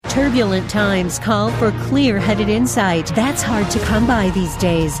Turbulent times call for clear-headed insight. That's hard to come by these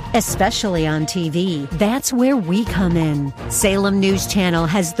days, especially on TV. That's where we come in. Salem News Channel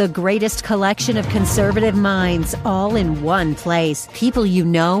has the greatest collection of conservative minds all in one place. People you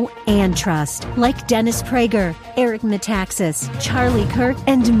know and trust, like Dennis Prager, Eric Metaxas, Charlie Kirk,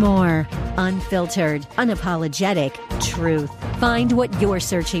 and more. Unfiltered, unapologetic truth. Find what you're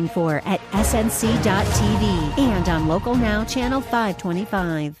searching for at snc.tv and on Local Now, Channel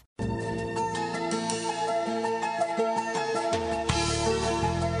 525.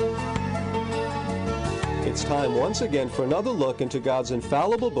 It's time once again for another look into God's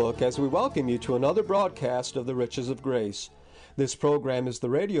infallible book as we welcome you to another broadcast of the Riches of Grace. This program is the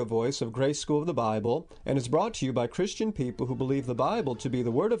radio voice of Grace School of the Bible and is brought to you by Christian people who believe the Bible to be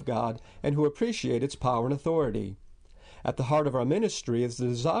the Word of God and who appreciate its power and authority. At the heart of our ministry is the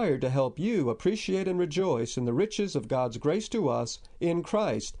desire to help you appreciate and rejoice in the riches of God's grace to us in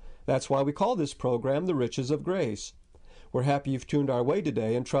Christ. That's why we call this program the Riches of Grace. We're happy you've tuned our way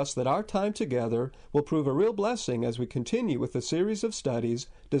today and trust that our time together will prove a real blessing as we continue with a series of studies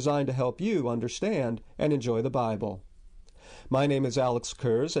designed to help you understand and enjoy the Bible. My name is Alex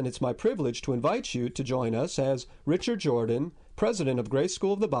Kurz, and it's my privilege to invite you to join us as Richard Jordan, President of Grace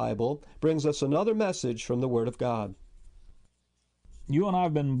School of the Bible, brings us another message from the Word of God. You and I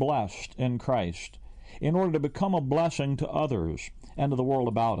have been blessed in Christ in order to become a blessing to others and to the world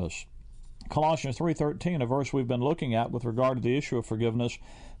about us. Colossians 3:13, a verse we've been looking at with regard to the issue of forgiveness,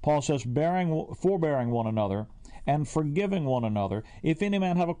 Paul says, forbearing one another and forgiving one another, if any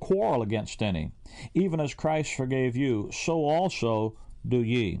man have a quarrel against any, even as Christ forgave you, so also do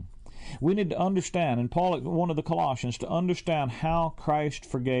ye. We need to understand, and Paul wanted the Colossians to understand how Christ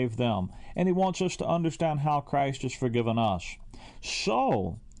forgave them, and he wants us to understand how Christ has forgiven us,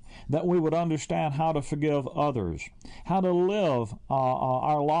 so that we would understand how to forgive others, how to live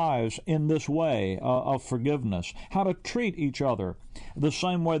our lives in this way of forgiveness, how to treat each other the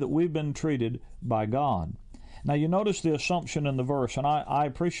same way that we've been treated by God. Now, you notice the assumption in the verse, and I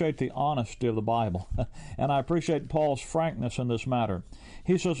appreciate the honesty of the Bible, and I appreciate Paul's frankness in this matter.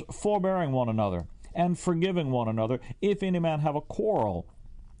 He says, forbearing one another and forgiving one another, if any man have a quarrel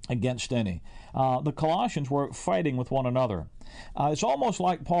against any. The Colossians were fighting with one another. It's almost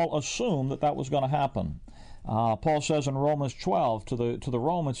like Paul assumed that was going to happen. Paul says in Romans 12 to the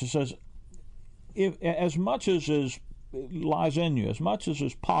Romans, he says, if as much as lies in you, as much as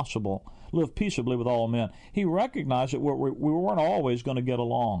is possible, live peaceably with all men. He recognized that we weren't always going to get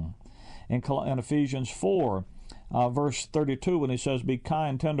along. In Ephesians 4, verse 32, when he says, be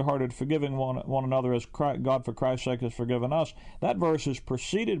kind, tenderhearted, forgiving one another as God for Christ's sake has forgiven us, that verse is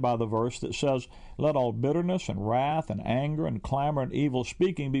preceded by the verse that says, let all bitterness and wrath and anger and clamor and evil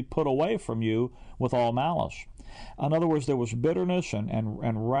speaking be put away from you with all malice. In other words, there was bitterness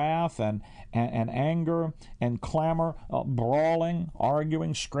and wrath and anger and clamor, brawling,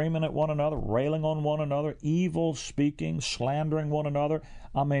 arguing, screaming at one another, railing on one another, evil speaking, slandering one another.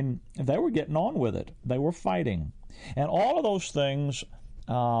 I mean, they were getting on with it. They were fighting. And all of those things,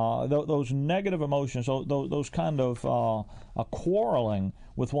 those negative emotions, those kind of quarreling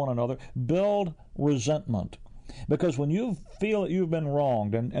with one another, build resentment. Because when you feel that you've been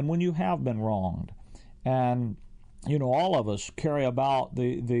wronged, and when you have been wronged, and all of us carry about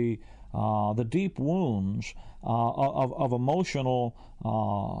the deep wounds of emotional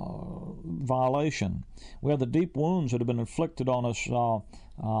violation. We have the deep wounds that have been inflicted on us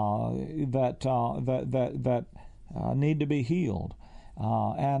that need to be healed.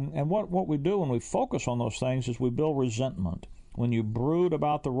 And what we do when we focus on those things is we build resentment. When you brood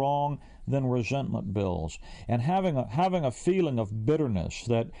about the wrong, then resentment builds. And having a feeling of bitterness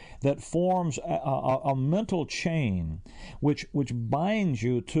that forms a mental chain which binds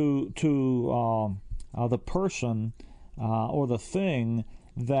you to the person or the thing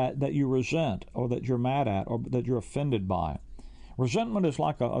that you resent or that you're mad at or that you're offended by. Resentment is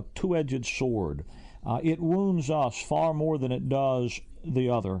like a two-edged sword. It wounds us far more than it does the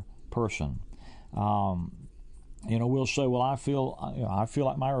other person. We'll say, well, I feel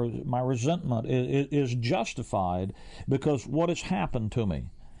like my resentment is justified because what has happened to me.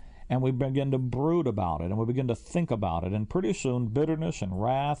 And we begin to brood about it, and we begin to think about it, and pretty soon bitterness and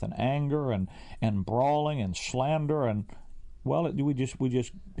wrath and anger and brawling and slander and we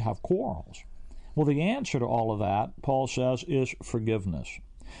just have quarrels. Well, the answer to all of that, Paul says, is forgiveness.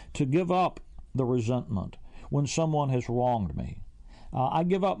 To give up the resentment when someone has wronged me. I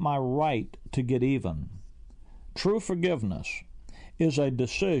give up my right to get even. True forgiveness is a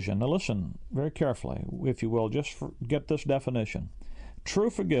decision. Now listen very carefully, if you will, just get this definition. True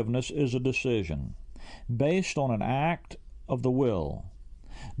forgiveness is a decision based on an act of the will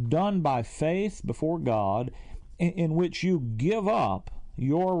done by faith before God, in which you give up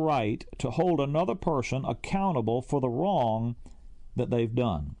your right to hold another person accountable for the wrong that they've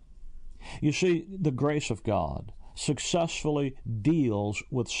done. You see, the grace of God successfully deals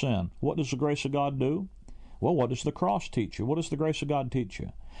with sin. What does the grace of God do? Well, what does the cross teach you? What does the grace of God teach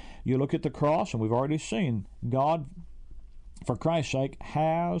you? You look at the cross, and we've already seen God, for Christ's sake,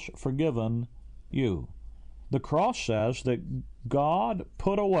 has forgiven you. The cross says that God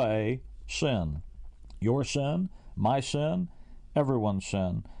put away sin. Your sin, my sin, everyone's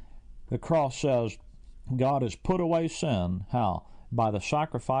sin. The cross says God has put away sin. How? By the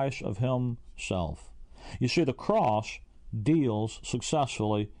sacrifice of Himself. You see, the cross deals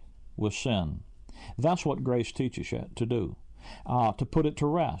successfully with sin. That's what grace teaches you to do, to put it to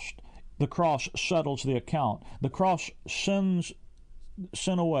rest. The cross settles the account. The cross sends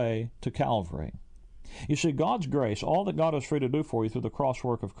sin away to Calvary. You see, God's grace, all that God is free to do for you through the cross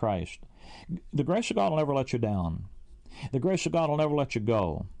work of Christ, the grace of God will never let you down. The grace of God will never let you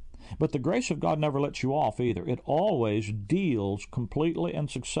go. But the grace of God never lets you off either. It always deals completely and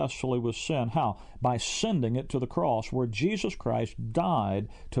successfully with sin. How? By sending it to the cross, where Jesus Christ died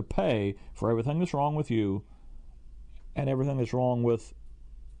to pay for everything that's wrong with you and everything that's wrong with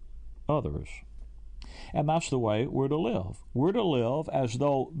others. And that's the way we're to live. We're to live as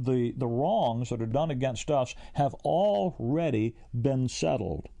though the wrongs that are done against us have already been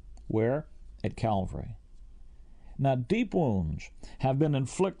settled. Where? At Calvary. Now, deep wounds have been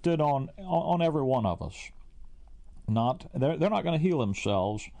inflicted on every one of us. They're not going to heal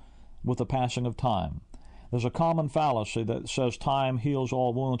themselves with the passing of time. There's a common fallacy that says time heals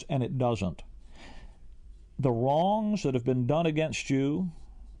all wounds, and it doesn't. The wrongs that have been done against you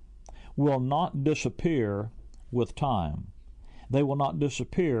will not disappear with time. They will not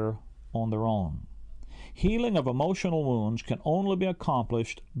disappear on their own. Healing of emotional wounds can only be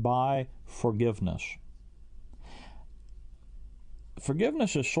accomplished by forgiveness.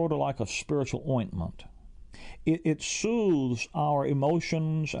 Forgiveness is sort of like a spiritual ointment. It soothes our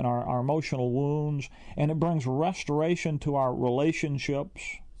emotions and our emotional wounds, and it brings restoration to our relationships,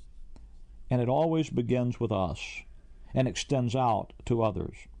 and it always begins with us and extends out to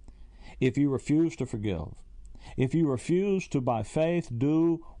others. If you refuse to forgive, if you refuse to, by faith,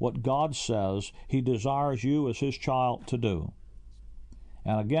 do what God says He desires you as His child to do,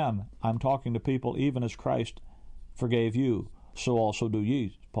 and again, I'm talking to people even as Christ forgave you, so also do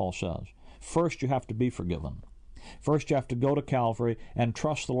ye, Paul says. First, you have to be forgiven. First, you have to go to Calvary and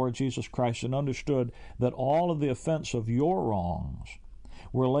trust the Lord Jesus Christ, and understood that all of the offense of your wrongs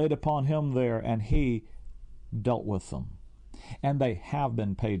were laid upon Him there, and He dealt with them. And they have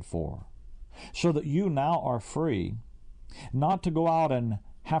been paid for. So that you now are free, not to go out and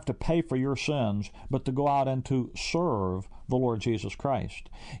have to pay for your sins, but to go out and to serve the Lord Jesus Christ.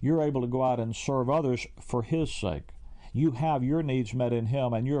 You're able to go out and serve others for His sake. You have your needs met in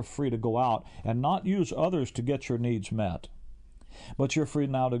Him, and you're free to go out and not use others to get your needs met, but you're free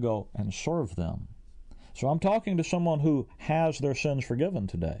now to go and serve them. So I'm talking to someone who has their sins forgiven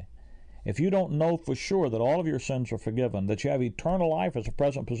today. If you don't know for sure that all of your sins are forgiven, that you have eternal life as a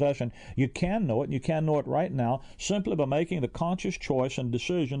present possession, you can know it, and you can know it right now, simply by making the conscious choice and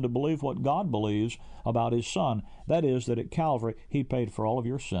decision to believe what God believes about His Son. That is, that at Calvary He paid for all of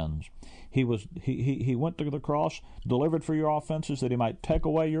your sins. He went to the cross, delivered for your offenses, that He might take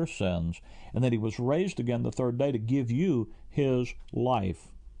away your sins, and that He was raised again the third day to give you His life.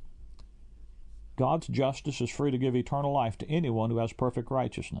 God's justice is free to give eternal life to anyone who has perfect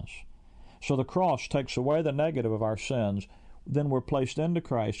righteousness. So the cross takes away the negative of our sins. Then we're placed into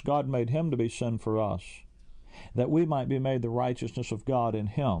Christ. God made Him to be sin for us, that we might be made the righteousness of God in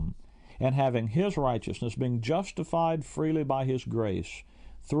Him. And having His righteousness, being justified freely by His grace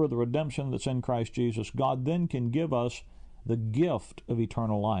through the redemption that's in Christ Jesus, God then can give us the gift of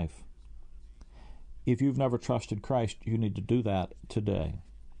eternal life. If you've never trusted Christ, you need to do that today.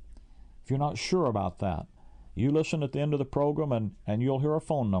 If you're not sure about that, you listen at the end of the program, and you'll hear a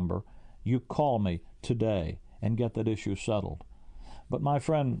phone number. You call me today and get that issue settled. But my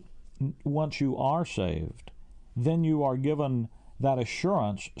friend, once you are saved, then you are given that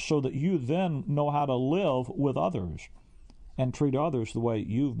assurance so that you then know how to live with others and treat others the way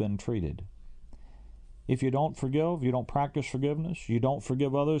you've been treated. If you don't forgive, you don't practice forgiveness, you don't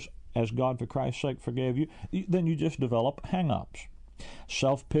forgive others as God for Christ's sake forgave you, then you just develop hang-ups.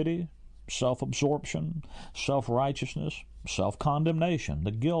 Self-pity, self-absorption, self-righteousness, self-condemnation,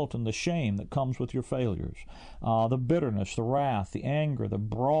 the guilt and the shame that comes with your failures, the bitterness, the wrath, the anger, the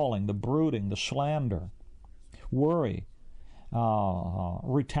brawling, the brooding, the slander, worry,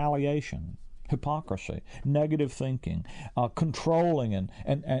 retaliation, hypocrisy, negative thinking, controlling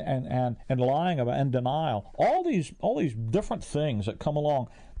and lying about, and denial. All these different things that come along,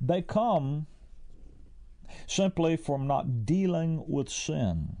 they come simply from not dealing with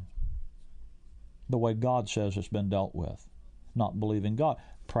sin the way God says it's been dealt with, not believing God,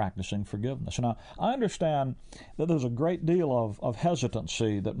 practicing forgiveness. Now, I understand that there's a great deal of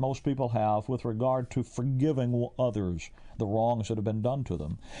hesitancy that most people have with regard to forgiving others the wrongs that have been done to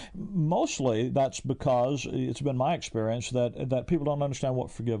them. Mostly that's because it's been my experience that people don't understand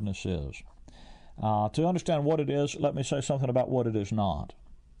what forgiveness is. To understand what it is, let me say something about what it is not.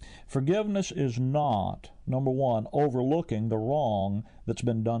 Forgiveness is not, number one, overlooking the wrong that's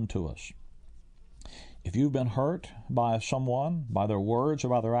been done to us. If you've been hurt by someone, by their words or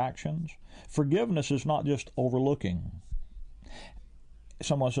by their actions, forgiveness is not just overlooking.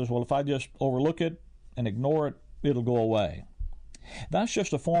 Someone says, well, if I just overlook it and ignore it, it'll go away. That's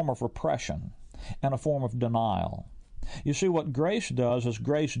just a form of repression and a form of denial. You see, what grace does is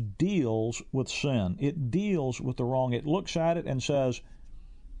grace deals with sin. It deals with the wrong. It looks at it and says,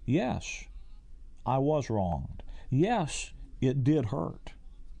 yes, I was wronged. Yes, it did hurt.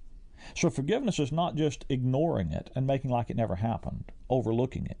 So forgiveness is not just ignoring it and making like it never happened,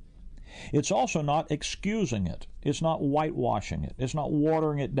 overlooking it. It's also not excusing it. It's not whitewashing it. It's not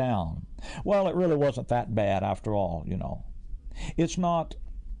watering it down. Well, it really wasn't that bad after all, you know. It's not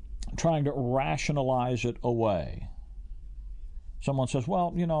trying to rationalize it away. Someone says,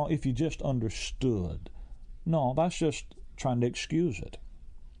 well, you know, if you just understood. No, that's just trying to excuse it.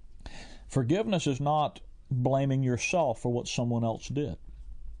 Forgiveness is not blaming yourself for what someone else did.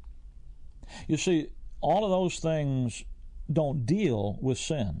 You see, all of those things don't deal with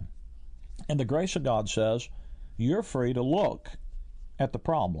sin. And the grace of God says you're free to look at the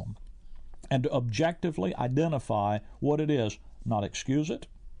problem and to objectively identify what it is, not excuse it,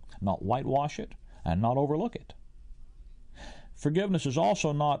 not whitewash it, and not overlook it. Forgiveness is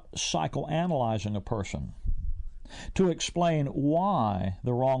also not psychoanalyzing a person to explain why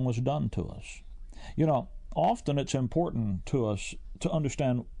the wrong was done to us. You know, often it's important to us to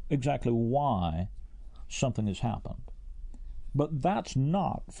understand exactly why something has happened. But that's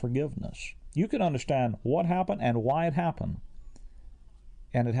not forgiveness. You can understand what happened and why it happened,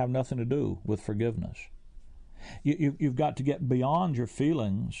 and it have nothing to do with forgiveness. You've got to get beyond your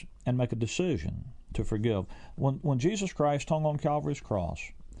feelings and make a decision to forgive. When Jesus Christ hung on Calvary's cross,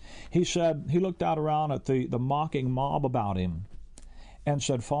 he said, he looked out around at the mocking mob about him and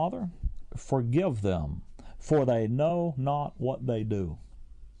said, Father, forgive them, for they know not what they do.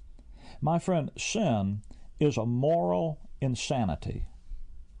 My friend, sin is a moral insanity.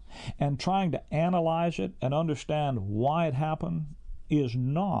 And trying to analyze it and understand why it happened is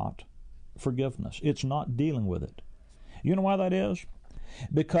not forgiveness. It's not dealing with it. You know why that is?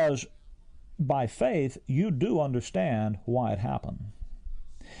 Because by faith, you do understand why it happened.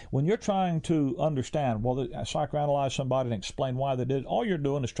 When you're trying to understand, psychoanalyze somebody and explain why they did it, all you're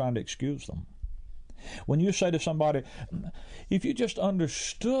doing is trying to excuse them. When you say to somebody, if you just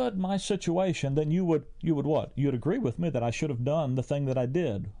understood my situation, then you would what? You'd agree with me that I should have done the thing that I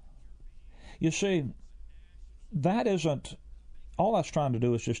did. You see, that isn't, all that's trying to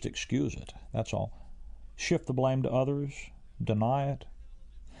do is just excuse it. That's all. Shift the blame to others, deny it.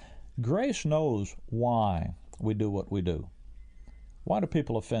 Grace knows why we do what we do. Why do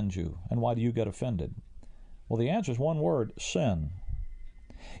people offend you, and why do you get offended? Well, the answer is one word: sin.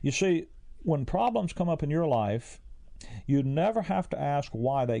 You see, when problems come up in your life, you never have to ask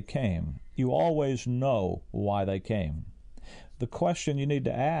why they came. You always know why they came. The question you need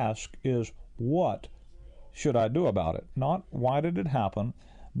to ask is, what should I do about it? Not why did it happen,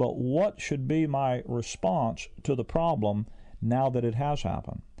 but what should be my response to the problem now that it has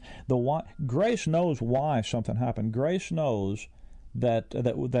happened? Grace knows why something happened. Grace knows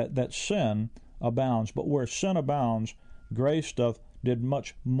that sin abounds, but where sin abounds, grace did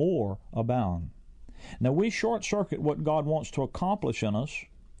much more abound. Now, we short-circuit what God wants to accomplish in us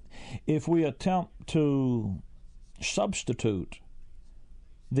if we attempt to substitute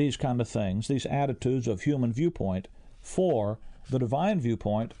these kind of things, these attitudes of human viewpoint, for the divine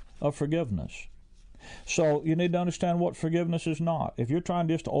viewpoint of forgiveness. So you need to understand what forgiveness is not. If you're trying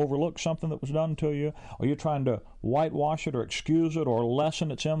just to overlook something that was done to you, or you're trying to whitewash it or excuse it or lessen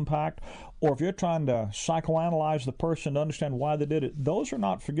its impact, or if you're trying to psychoanalyze the person to understand why they did it, those are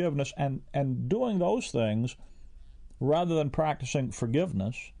not forgiveness. And doing those things rather than practicing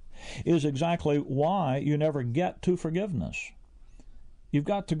forgiveness is exactly why you never get to forgiveness. You've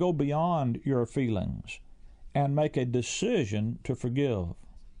got to go beyond your feelings and make a decision to forgive.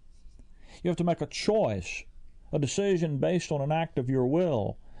 You have to make a choice, a decision based on an act of your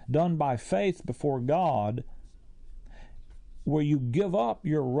will done by faith before God, where you give up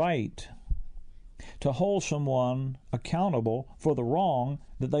your right to hold someone accountable for the wrong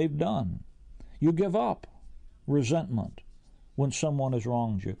that they've done. You give up resentment when someone has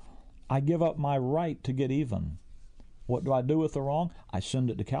wronged you. I give up my right to get even. What do I do with the wrong? I send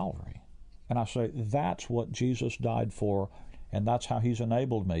it to Calvary. And I say, that's what Jesus died for, and that's how He's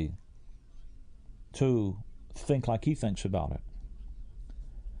enabled me to think like He thinks about it.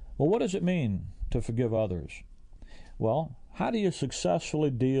 Well, what does it mean to forgive others? Well, how do you successfully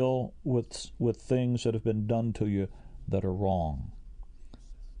deal with things that have been done to you that are wrong?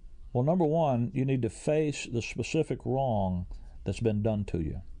 Well, number one, you need to face the specific wrong that's been done to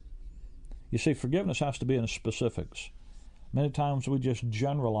you. You see, forgiveness has to be in specifics. Many times we just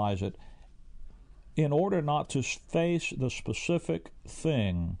generalize it. In order not to face the specific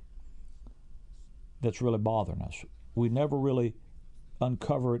thing that's really bothering us, we never really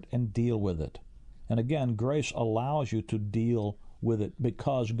uncover it and deal with it. And again, grace allows you to deal with it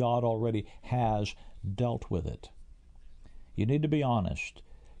because God already has dealt with it. You need to be honest.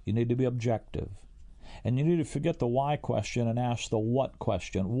 You need to be objective. And you need to forget the why question and ask the what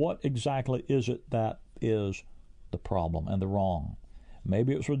question. What exactly is it that is the problem and the wrong?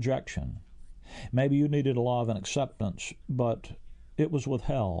 Maybe it was rejection. Maybe you needed love and acceptance, but it was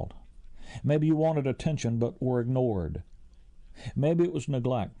withheld. Maybe you wanted attention, but were ignored. Maybe it was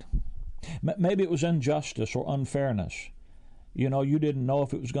neglect. Maybe it was injustice or unfairness. You know, you didn't know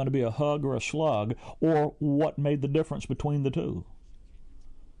if it was going to be a hug or a slug, or what made the difference between the two.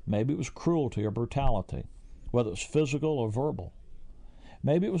 Maybe it was cruelty or brutality, whether it was physical or verbal.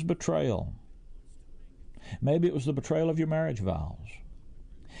 Maybe it was betrayal. Maybe it was the betrayal of your marriage vows.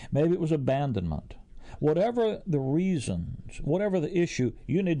 Maybe it was abandonment. Whatever the reasons, whatever the issue,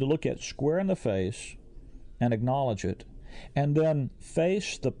 you need to look at square in the face and acknowledge it, and then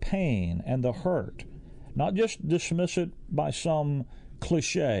face the pain and the hurt. Not just dismiss it by some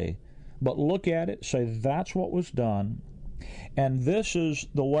cliche, but look at it, say, that's what was done, and this is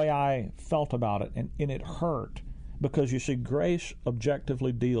the way I felt about it, and it hurt. Because you see, grace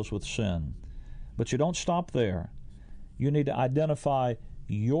objectively deals with sin. But you don't stop there. You need to identify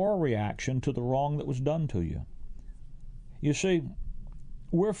your reaction to the wrong that was done to you. You see,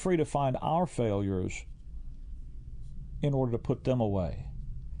 we're free to find our failures in order to put them away.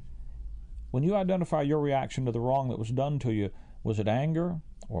 When you identify your reaction to the wrong that was done to you, was it anger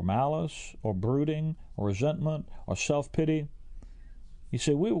or malice or brooding or resentment or self-pity? You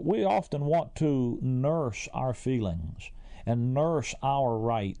see, we often want to nurse our feelings and nurse our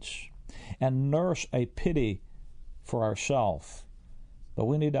rights and nurse a pity for ourselves. But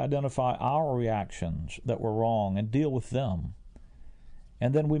we need to identify our reactions that were wrong and deal with them.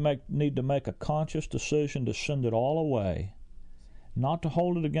 And then we need to make a conscious decision to send it all away, not to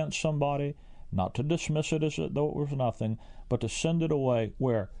hold it against somebody, not to dismiss it as though it was nothing, but to send it away,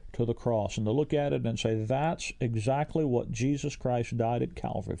 where? To the cross, and to look at it and say, that's exactly what Jesus Christ died at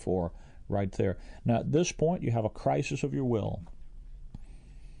Calvary for, right there. Now, at this point, you have a crisis of your will.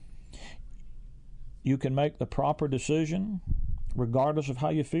 You can make the proper decision regardless of how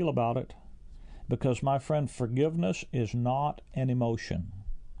you feel about it, because, my friend, forgiveness is not an emotion.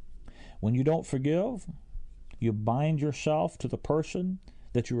 When you don't forgive, you bind yourself to the person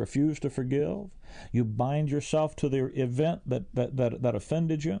that you refuse to forgive. You bind yourself to the event that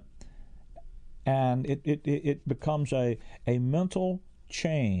offended you, and it becomes a mental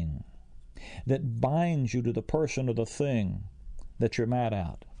chain that binds you to the person or the thing that you're mad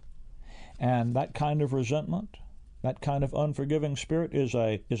at. And that kind of resentment, that kind of unforgiving spirit is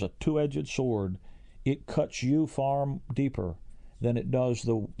a two-edged sword. It cuts you far deeper than it does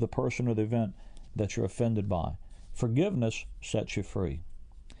the person or the event that you're offended by. Forgiveness sets you free.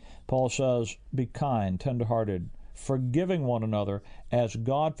 Paul says, be kind, tender-hearted, forgiving one another as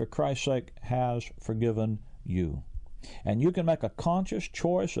God, for Christ's sake, has forgiven you. And you can make a conscious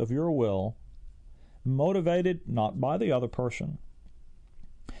choice of your will, motivated not by the other person,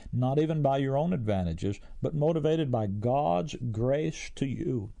 not even by your own advantages, but motivated by God's grace to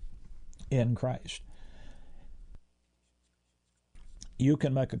you in Christ. You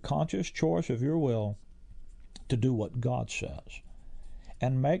can make a conscious choice of your will to do what God says,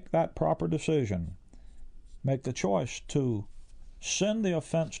 and make that proper decision. Make the choice to send the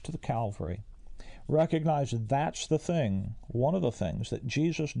offense to the Calvary. Recognize that's the thing, one of the things that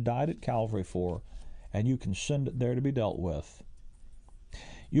Jesus died at Calvary for, and you can send it there to be dealt with.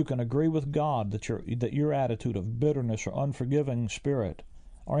 You can agree with God that your attitude of bitterness or unforgiving spirit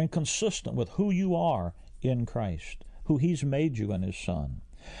are inconsistent with who you are in Christ, who He's made you in His Son.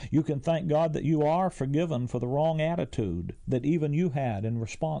 You can thank God that you are forgiven for the wrong attitude that even you had in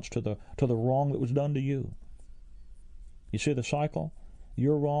response to the wrong that was done to you. You see the cycle?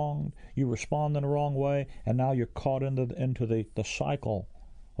 You're wronged, you respond in the wrong way, and now you're caught into the cycle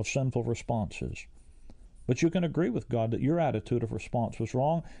of sinful responses. But you can agree with God that your attitude of response was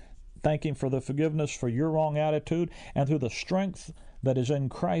wrong, thank Him for the forgiveness for your wrong attitude, and through the strength that is in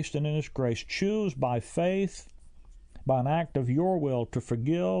Christ and in His grace, choose by faith, by an act of your will, to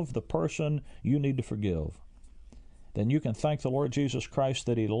forgive the person you need to forgive. Then you can thank the Lord Jesus Christ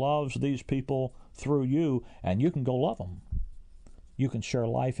that He loves these people through you, and you can go love them. You can share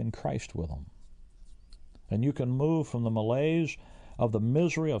life in Christ with them. And you can move from the malaise of the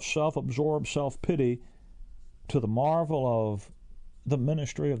misery of self-absorbed self-pity to the marvel of the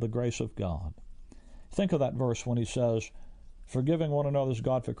ministry of the grace of God. Think of that verse when He says, forgiving one another as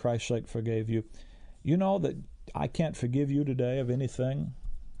God for Christ's sake forgave you. You know that I can't forgive you today of anything.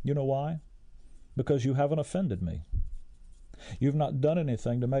 You know why? Because you haven't offended me. You've not done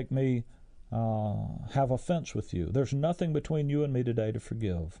anything to make me have offense with you. There's nothing between you and me today to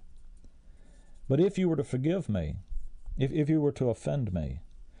forgive. But if you were to forgive me, if you were to offend me,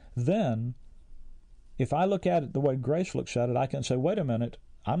 then if I look at it the way grace looks at it, I can say, wait a minute,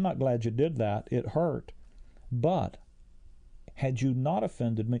 I'm not glad you did that. It hurt. But had you not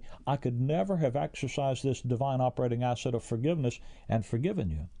offended me, I could never have exercised this divine operating asset of forgiveness and forgiven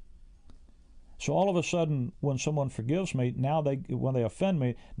you. So all of a sudden, when someone forgives me, when they offend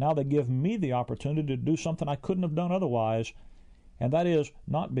me, now they give me the opportunity to do something I couldn't have done otherwise, and that is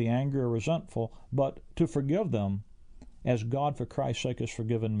not be angry or resentful, but to forgive them as God for Christ's sake has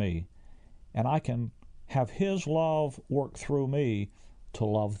forgiven me. And I can have His love work through me to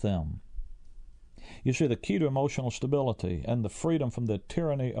love them. You see, the key to emotional stability and the freedom from the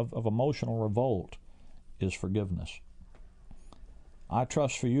tyranny of emotional revolt is forgiveness. I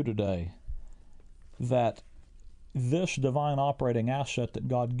trust for you today that this divine operating asset that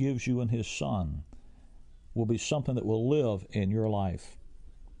God gives you in His Son will be something that will live in your life.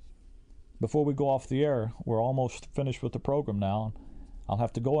 Before we go off the air, we're almost finished with the program now. I'll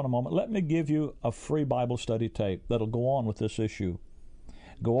have to go in a moment. Let me give you a free Bible study tape that'll go on with this issue.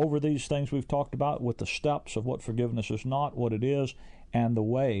 Go over these things we've talked about with the steps of what forgiveness is not, what it is, and the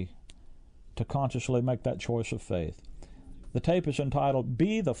way to consciously make that choice of faith. The tape is entitled,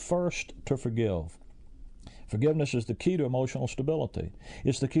 Be the First to Forgive. Forgiveness is the key to emotional stability.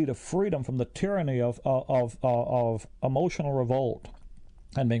 It's the key to freedom from the tyranny of emotional revolt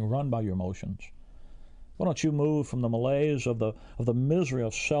and being run by your emotions. Why don't you move from the malaise of the misery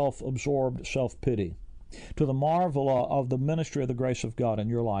of self-absorbed self-pity to the marvel of the ministry of the grace of God in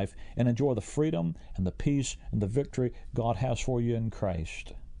your life and enjoy the freedom and the peace and the victory God has for you in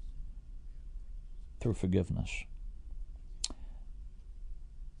Christ through forgiveness.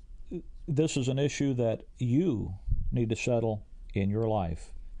 This is an issue that you need to settle in your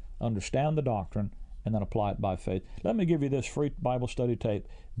life. Understand the doctrine and then apply it by faith. Let me give you this free Bible study tape.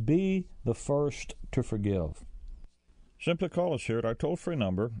 Be the first to forgive. Simply call us here at our toll-free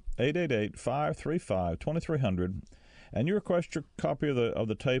number, 888-535-2300, and you request your copy of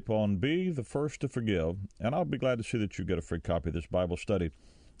the tape on Be the First to Forgive, and I'll be glad to see that you get a free copy of this Bible study.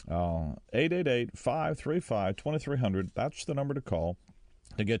 888-535-2300, that's the number to call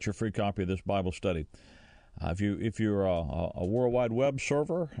to get your free copy of this Bible study. If you're a World Wide Web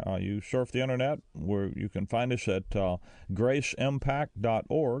server, you surf the internet, where you can find us at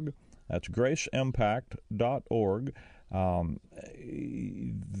graceimpact.org. That's graceimpact.org.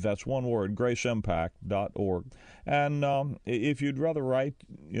 That's one word, graceimpact.org. And if you'd rather write,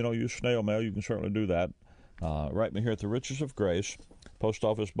 use snail mail, you can certainly do that. Write me here at the Riches of Grace, Post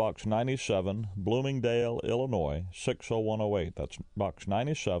Office Box 97, Bloomingdale, Illinois, 60108. That's Box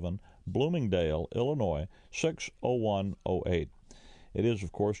 97, Bloomingdale, Illinois, 60108. It is,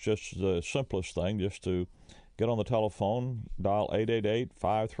 of course, just the simplest thing, just to get on the telephone, dial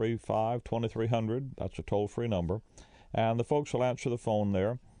 888-535-2300. That's a toll-free number. And the folks will answer the phone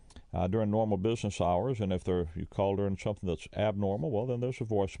there during normal business hours. And if you call during something that's abnormal, well, then there's a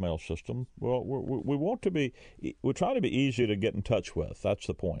voicemail system. Well, we try to be easy to get in touch with. That's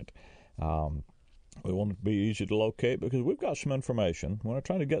the point. We want it to be easy to locate because we've got some information. When we're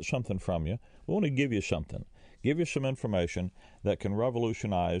trying to get something from you, we want to give you something. Give you some information that can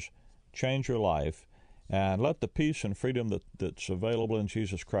revolutionize, change your life, and let the peace and freedom that's available in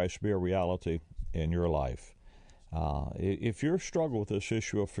Jesus Christ be a reality in your life. If you're struggling with this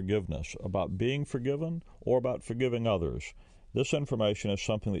issue of forgiveness, about being forgiven or about forgiving others, this information is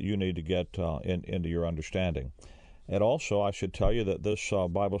something that you need to get into your understanding. And also, I should tell you that this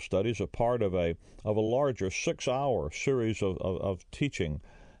Bible study is a part of a larger 6-hour series of teaching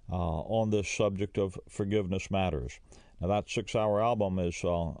on this subject of Forgiveness Matters. Now, that 6-hour album is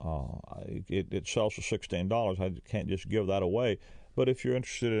it sells for $16. I can't just give that away. But if you're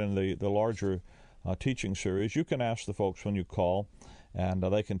interested in the larger teaching series, you can ask the folks when you call, and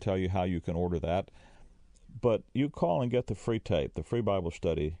they can tell you how you can order that. But you call and get the free tape, the free Bible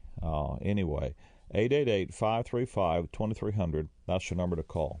study anyway. 888-535-2300. That's the number to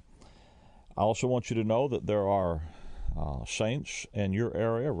call. I also want you to know that there are saints in your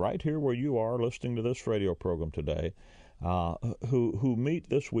area, right here where you are listening to this radio program today, who meet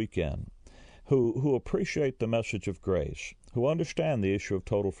this weekend, who appreciate the message of grace, who understand the issue of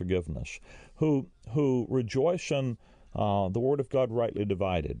total forgiveness, who rejoice in the Word of God rightly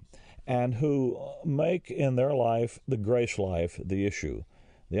divided, and who make in their life, the grace life, the issue.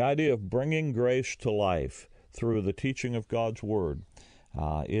 The idea of bringing grace to life through the teaching of God's Word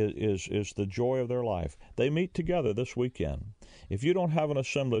is the joy of their life. They meet together this weekend. If you don't have an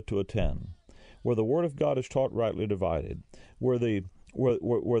assembly to attend, where the Word of God is taught rightly divided, where the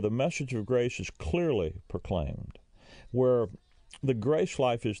message of grace is clearly proclaimed, where the grace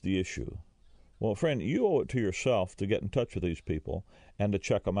life is the issue, well, friend, you owe it to yourself to get in touch with these people and to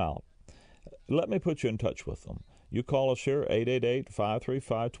check them out. Let me put you in touch with them. You call us here,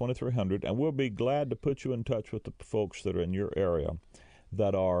 888-535-2300, and we'll be glad to put you in touch with the folks that are in your area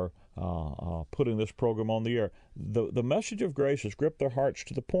that are putting this program on the air. The message of grace has gripped their hearts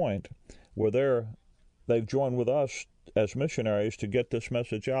to the point where they've joined with us as missionaries to get this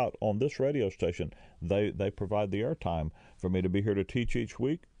message out on this radio station. They provide the airtime for me to be here to teach each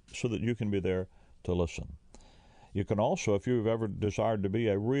week so that you can be there to listen. You can also, if you've ever desired to be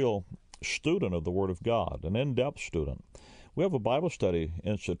a real student of the Word of God, an in-depth student, we have a Bible study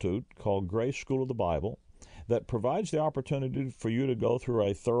institute called Grace School of the Bible that provides the opportunity for you to go through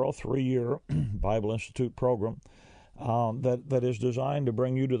a thorough 3-year Bible Institute program that is designed to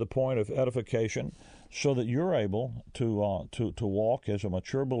bring you to the point of edification so that you're able to walk as a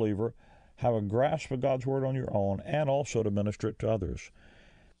mature believer, have a grasp of God's Word on your own, and also to minister it to others.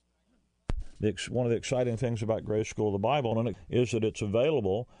 One of the exciting things about Grace School of the Bible is that it's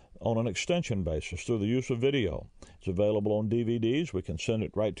available on an extension basis through the use of video. It's available on DVDs. We can send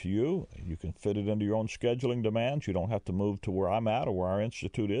it right to you. You can fit it into your own scheduling demands. You don't have to move to where I'm at or where our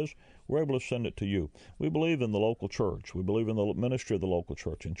institute is. We're able to send it to you. We believe in the local church. We believe in the ministry of the local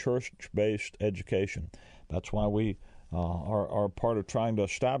church and church-based education. That's why we are part of trying to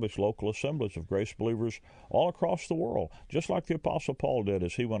establish local assemblies of grace believers all across the world, just like the Apostle Paul did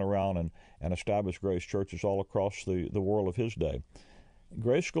as he went around and established grace churches all across the world of his day.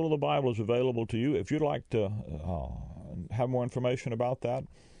 Grace School of the Bible is available to you. If you'd like to have more information about that,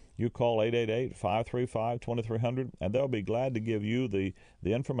 you call 888-535-2300, and they'll be glad to give you the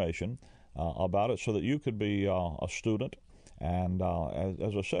information about it so that you could be a student. And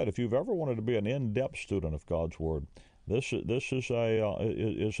as I said, if you've ever wanted to be an in-depth student of God's Word, this is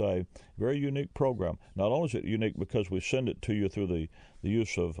a very unique program. Not only is it unique because we send it to you through the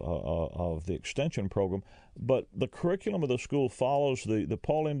use of the extension program, but the curriculum of the school follows the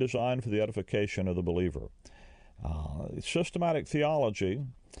Pauline design for the edification of the believer. Systematic theology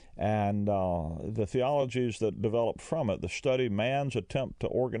and the theologies that develop from it, the study, man's attempt to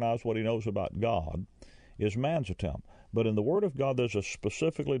organize what he knows about God, is man's attempt. But in the Word of God, there's a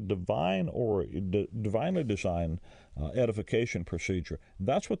specifically divinely designed edification procedure.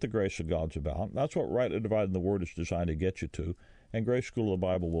 That's what the grace of God's about. That's what rightly dividing the Word is designed to get you to. And Grace School of the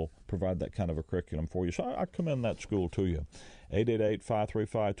Bible will provide that kind of a curriculum for you. So I commend that school to you.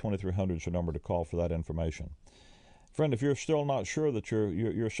 888-535-2300 is the number to call for that information. Friend, if you're still not sure that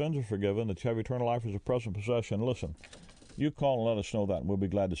your sins are forgiven, that you have eternal life as a present possession, listen, you call and let us know that, and we'll be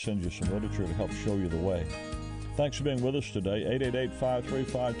glad to send you some literature to help show you the way. Thanks for being with us today.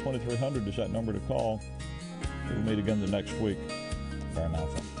 888-535-2300 is that number to call. We'll meet again the next week. Fair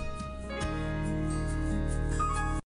enough.